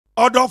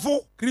Odofo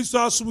Kristo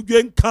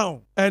asumdwe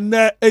count and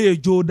eye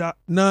Joda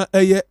na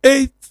eye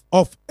 8th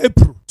of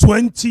April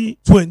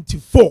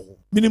 2024.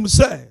 Minim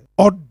say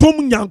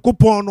Odom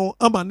Nyankopon no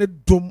ama ne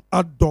dom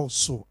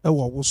adoso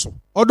ewo woso.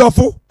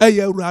 Odofo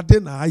eye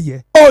Awurade na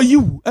aye. Oh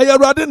you eye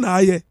Awurade na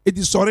aye. It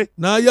is sorry.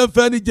 Na aye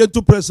fa ni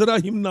gentle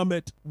presera hymn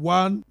number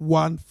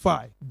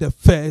 115. The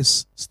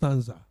first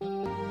stanza.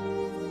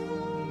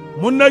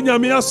 Munna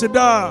nyame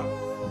aseda.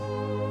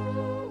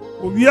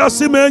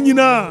 Owiase ma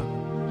nyina.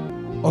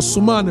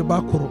 Osuma ne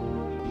bakoro.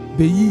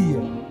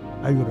 Beyiye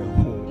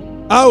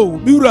ayureho. Aw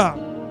biura.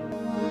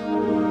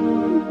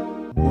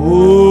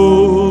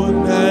 O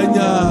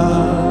nanya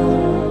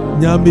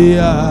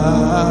nyamia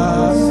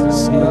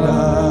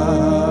sira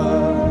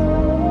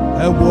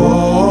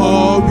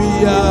ewo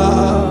bia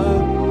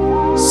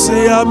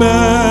se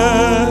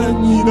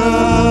amenina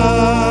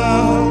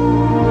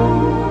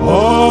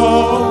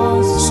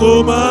o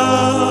soma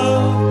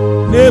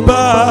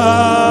neba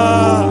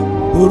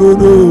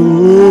orono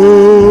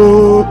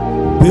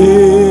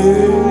beye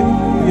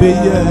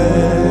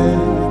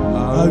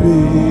abi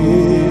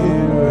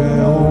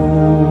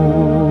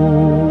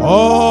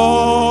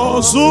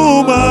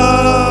Zuma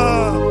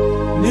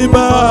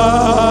Niba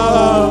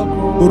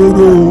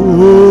Orodo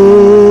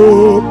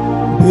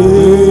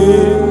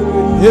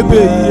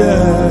Ebeye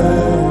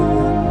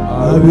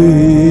Abi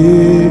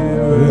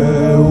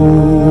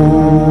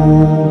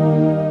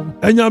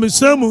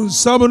Enyamisemu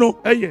Sabono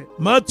Eye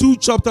Matthew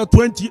chapter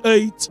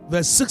 28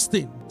 verse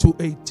 16 to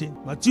 18.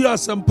 Matthew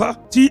asampa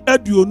ti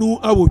aduonu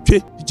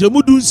awotwe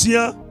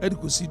jemudunsia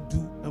edikosi du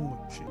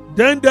amotwe.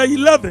 Then the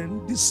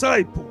 11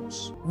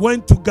 disciples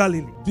went to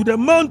Galilee, to the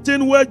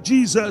mountain where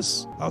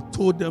Jesus had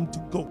told them to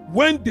go.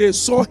 When they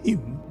saw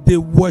him, they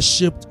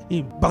worshipped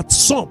him, but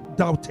some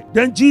doubted.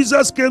 Then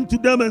Jesus came to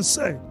them and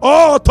said,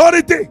 all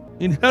authority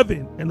in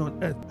heaven and on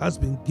earth has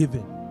been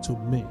given to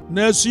me.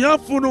 Na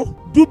esuafono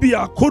dubi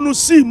akono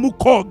si mu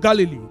kɔ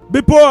Galilee.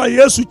 Before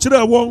Yesu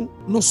kyerɛ wɔn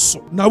no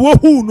so. Na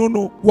wohu no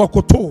no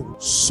wakoto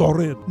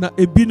sɔre. Na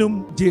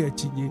ebinom gye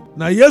akyinye.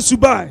 Na Yesu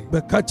bai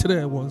bɛka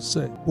kyerɛ wɔn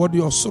sɛ,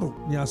 wɔde ɔsoro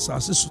ne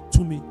asase so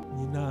tumi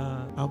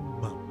nyinaa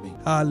ama me.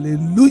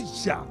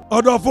 Hallelujah.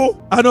 Ɔdɔfo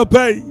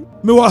anɔpɛ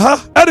me wɔ ha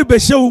ɛde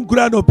bɛhyɛ wo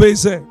nkura anɔpɛ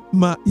sɛ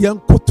ma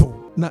yɛnkoto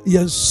na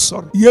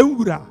yɛnsɔre.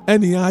 Yɛnwura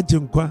ɛne yɛagye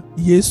nkwa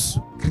Yesu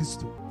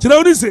Kristo.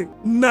 Kyerɛ wo se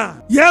na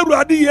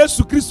yɛwurade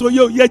Yesu Kristo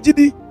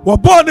yɛgyidi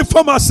wɔbɔɔ ne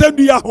fam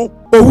asɛnnua ho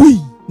owui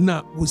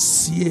na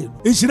wosie no.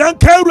 Nhyira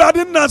nka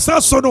Awurade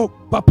nnansa so no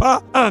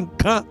papa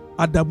anka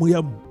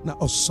adamuya mu na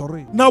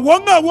ɔsɔre. Na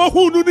wɔn a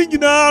wɔhu no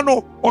nyinaa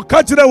no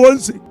ɔka kyerɛ wɔn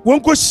se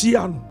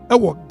wɔnkɔhyia no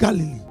ɛwɔ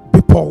Galilee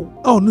bepɔw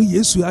a ɔno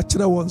Yesu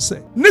akyerɛ wɔn sɛ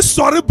ne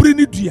sɔre bere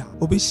ne dua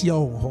ɔbɛhyia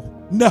wɔn hɔ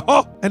na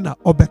hɔ ɛna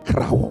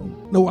ɔbɛkra wɔn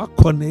na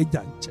wakɔ na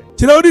agya nkyɛn.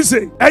 Kyerɛ wo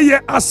se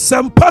ɛyɛ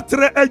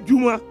asɛmpatrɛ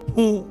adwuma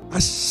ho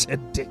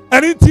ahyɛde.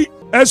 Ɛno nti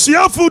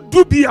asuafo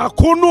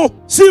dubiako no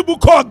si bu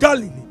kɔɔ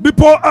Galilee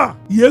bepɔw a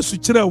Yesu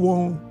kyerɛ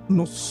wɔn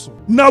no so.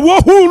 Na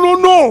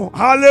wohu no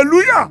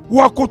hallelujah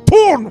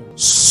wakoto no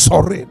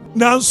sɔre.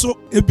 Nanso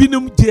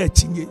ebinom gye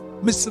akyinye.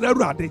 Mesrɛ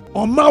Awurade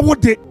ɔma wo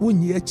de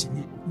wonye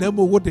akyinye na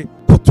mo wo de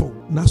koto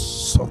na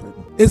sɔre.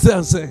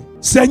 Ɛsiane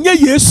sɛ nyɛ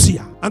Yesu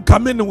a anka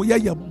me ne wo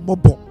yɛyɛ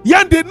mmɔbɔ.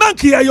 Yɛnde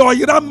nanka yɛyɛ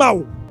ɔyera ma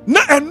wo na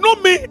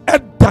ɛnome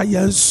ɛda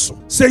yɛn so.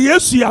 Sɛ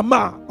Yesu yama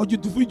a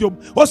ɔgyetufo dwom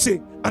ɔse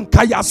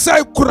anka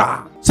yɛasɛe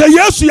koraa. Sɛ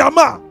Yesu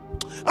yama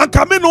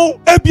anka me no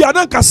ebia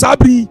na anka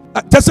sabri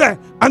kyɛ sɛ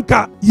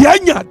anka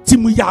yɛanya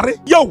tim yare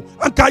yo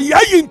anka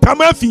yɛyi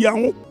ntama afi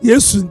yɛn ho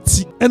Yesu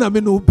nti ɛna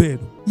me no bɛɛ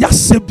no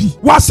yɛasɛ bi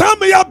wasan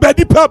me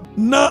yɛabɛdi pɛ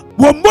na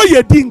wɔmmɔ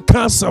yɛdi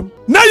nka asɛm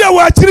na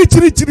yɛwɔ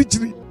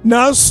akyirikyirikyirikyiri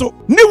nanso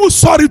ne wo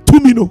sɔre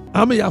tumi no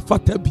ama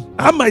yɛafata bi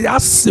ama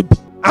yɛasɛ bi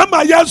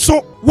ama yɛn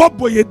nso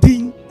wɔbɔ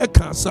yɛdin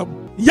ɛka asɛm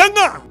yɛn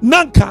a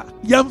nanka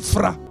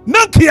yɛmfra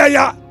nanka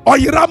yɛyɛ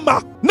ɔyera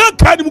ma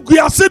nanka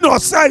animguase na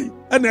ɔsɛe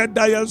ɛna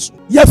ɛda yɛn so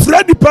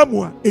yɛfrɛ nipa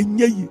mu a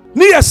ɛnyɛ yi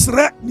ne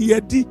yɛsrɛ ne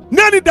yɛdi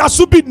na ne da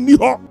so bi nni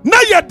hɔ na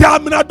yɛda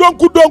amena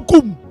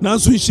donkum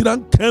nanso nhyira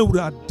nka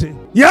Awurade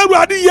yɛn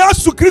Awurade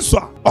Yesu Kristo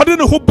a ɔde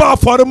ne ho ba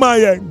afɔre maa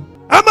yɛn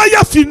ama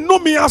yɛfi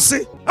nnome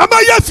ase ama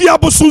yɛfi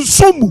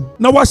abosonsom mu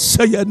na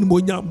wahyɛ yɛn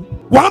nimonyam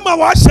wama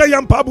wahyɛ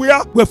yɛn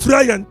mpaboa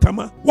wafira yɛn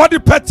ntama wɔde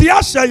pɛte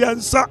ahyɛ yɛn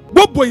nsa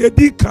wɔbɔ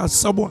yɛdi ka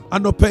asɛm a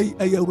anɔpɛ yi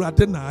ɛyɛ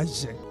Awurade na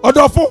ahyɛ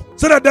ɔdɔfo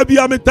sɛdeɛ da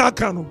bia meta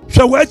ka no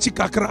hwɛ w'akyi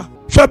kakra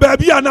hwɛ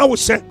baabi a na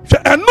wohyɛ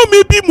hwɛ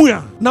ɛnome bi mu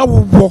a na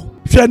wowɔ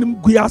hwɛ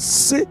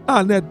nimguase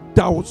a na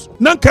ɛda wo so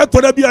na nka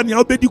ɛtɔ da bi a nea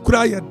wobɛdi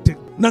koraa yɛ den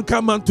na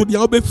nka manto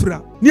deɛ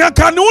wobɛfira nea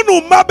nka ne wo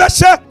ne mma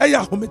bɛhyɛ ɛyɛ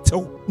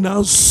ahometew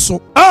nanso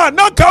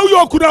na nka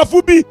woyɛ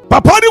okunafo bi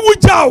papa ne wo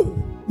gya wo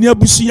ne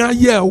abusua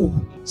yɛɛ wo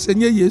sɛ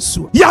nyɛ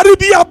Yesu yare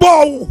bi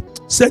abɔ wo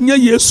sɛ nyɛ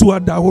Yesu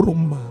adahoro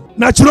mma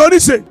na kyerɛ ni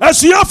sɛ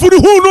asuafo ne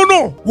hu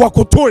no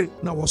wɔkotoe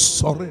na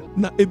wɔsɔre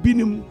na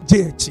ebinom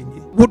gye akyinye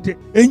wode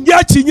ɛnyɛ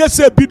akyinye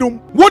sɛ ebinom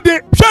wode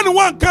hwɛ ne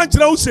wanka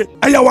nkyerɛ wo sɛ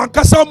ɛyɛ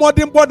wankasa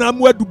mmɔdenbɔ na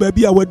mo adu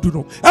baabi a wadu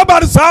no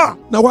ɛbare saa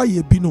na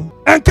woayɛ ebinom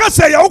ɛnka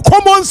sɛ ɛyɛ wo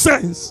common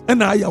sense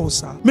ɛna ayɛ wo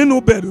saa me ne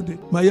wo bɛɛ no de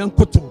ma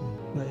yɛnkoto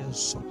na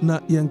yɛnsɔ na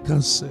yɛnka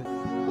sɛ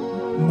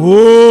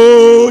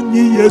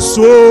Moni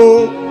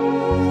Yeso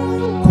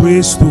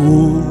Christo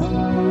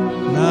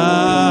na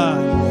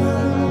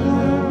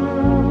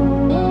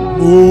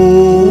O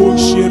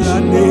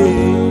Shirane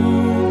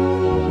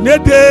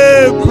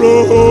Nede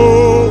Krono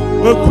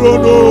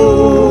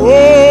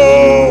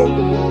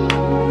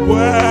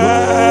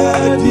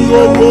Wadi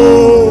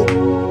Owo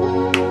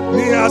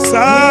Ni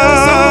Asa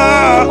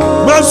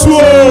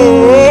Masuo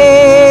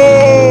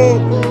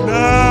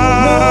Na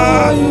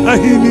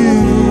Ahini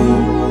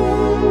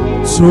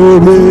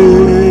Sore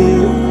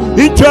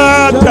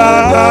Ichata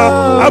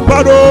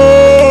Aparo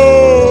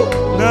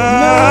Na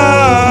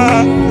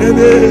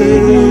Ene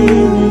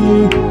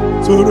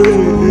Sore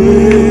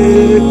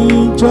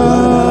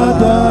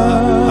Ichata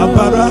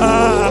Apara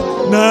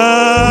Na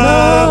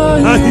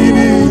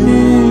Ahini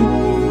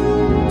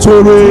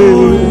Sore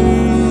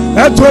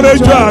Etore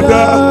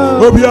Ichata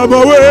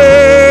Obiamawe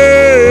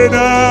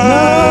Na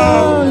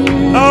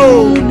Ao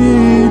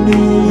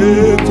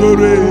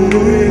Etore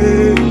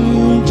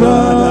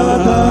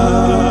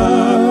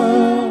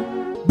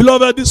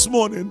Beloved, this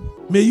morning,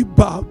 may you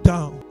bow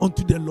down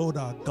unto the Lord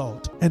our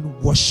God and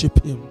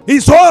worship Him.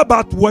 It's all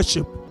about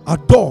worship.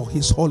 Adore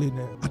His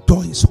holiness.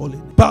 Adore His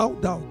holiness. Bow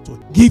down to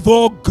Him. Give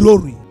all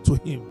glory to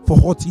Him for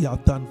what He has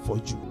done for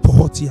you. For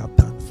what He has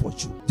done for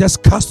you.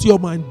 Just cast your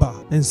mind back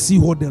and see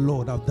what the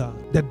Lord has done.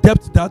 The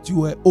debt that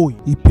you were owing,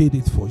 He paid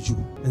it for you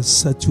and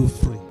set you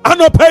free.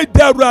 Anope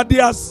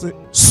Debradias.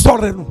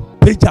 Sorry no.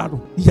 Pejaro.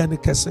 Yane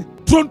kese.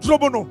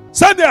 Trontrobono.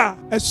 Sanya.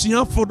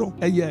 Esianfono.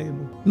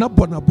 Eyeno.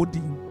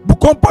 Nabonabodi.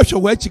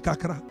 Bukompasho wechi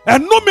kakra.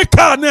 Eno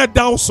meka na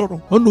down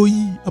soro. Ono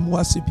yi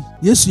amwase bi.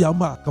 Yesu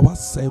yama ka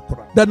wasa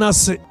ekura.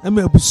 Danase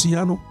ema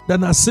abusia no.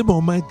 Danase ma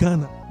oman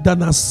Ghana.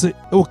 Danase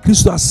e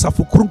Kristo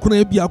asafo kronkron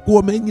e bia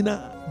ko ma nyina.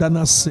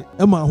 Danase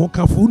ema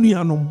ahokafo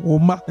nuanom o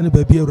ma ene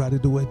ba bia urade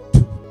de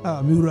wadu.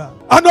 Ah miura.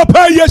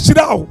 Anopa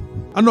yeshirawo.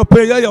 Anopa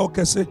ye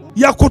okese.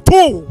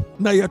 Yakoto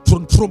na ye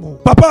trontromo.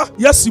 Papa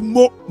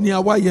yesimo ni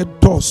awa ye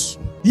dos.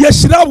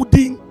 Yeshirawo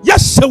din.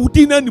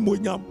 Yeshawudin na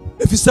nimonyam.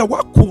 Efisa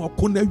wako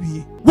okona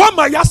wie.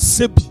 Wama ya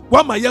sebi,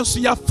 wama yensu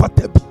ya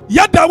fatabi.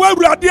 Yada wa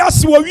urade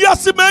ase wo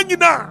wiase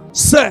manyina.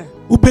 Se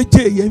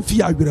ubeje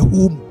yemfi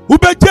awerehom.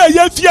 Ubeje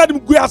yemfi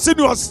animgu ase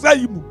ne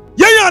osai mu.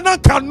 Yen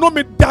ananka no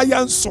me da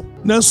yenso.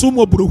 Nanso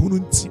mo brohunu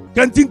nti.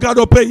 Kantin ka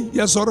do pay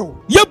yesoro.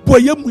 Yebo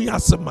yemu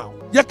yasema.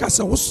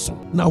 Yakasa wo so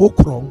na wo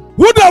kron.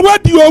 Wo da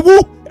wadi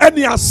owu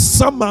ene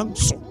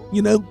asamanso.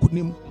 Nyina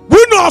nkunim. Wo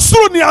no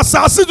osoro ne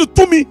asase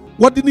tutumi.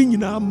 Wodi ni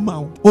nyina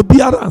ma.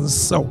 Obiara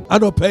ansaw.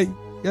 Adopay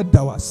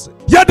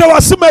Yada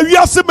wasema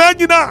wiase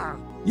manyina.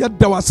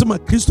 Yada wasema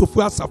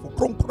Kristofu asafo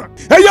kronkron.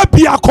 Eya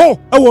biako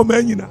ewo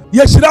manyina.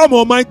 Yeshira ma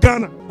oman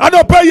Ghana.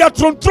 Adopa ya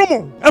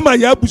trontromo ema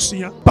ya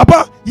abusia.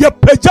 Papa ye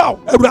pejao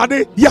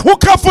Awurade ye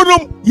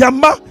hokafonom ye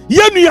ma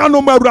ye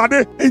nuanom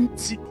Awurade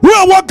enti.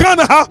 Wo wa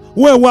Ghana ha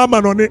wo wa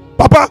manone.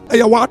 Papa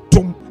eya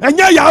watom.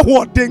 Enya ya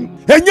ahoden.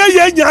 Enya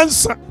ye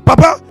nyansa.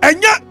 Papa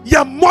enya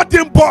ya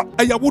modern bo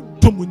eya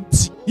wodom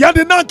nti.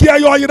 Yade nanke ya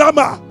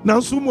yoyirama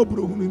nanso mo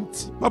brohunu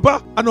nti.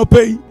 Papa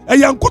anopei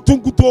eya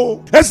nkutunkuto.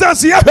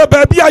 Esanse ye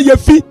hweba bia ye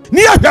fi.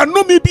 Ni ye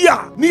hwanomi bia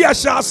ni ye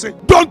hyase.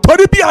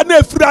 Dontori bia na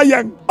efira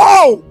yen.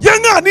 Oh,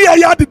 yenga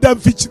ni ya de dem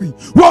fichiri.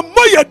 Wo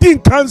moye din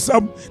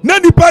kansam. Na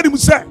nipa nim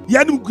se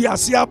yenim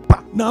guase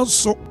apa.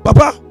 Nanso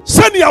papa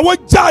sani ya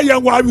wogya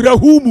yen wa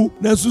awirahumu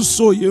nanso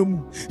so yemu.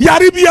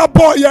 Yare bia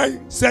boy yen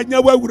se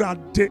nya wa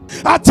Awurade.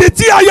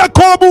 Atiti aye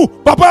komu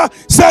papa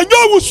se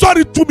nya wu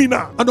sori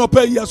tumina.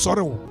 Anopei ye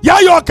sori wo.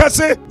 Ya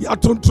kase ya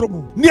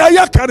trontromo ni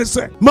aya kare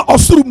se ma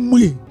osuru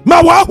muye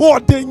ma wa ho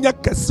odenya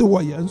kase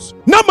wo yenso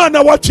na ma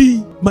na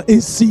watwi ma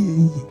ensi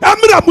yi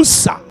amra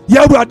musa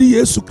ya Awurade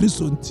Yesu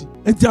Kristo nti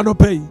enti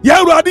anopei ya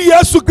Awurade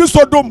Yesu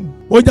Kristo dom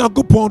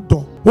onyankopon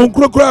do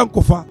onkrokro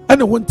ankofa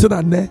ene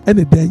wontena ne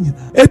ene dan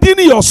nyina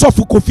edini ye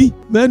osofo Kofi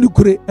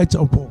Manukure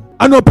Akyeampong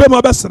anopei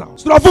ma besra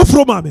strafo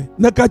fro mame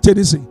na ka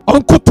cheni se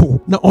onkoto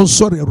na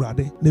onsori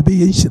Awurade na be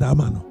ye nhira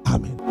ma no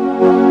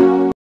amen.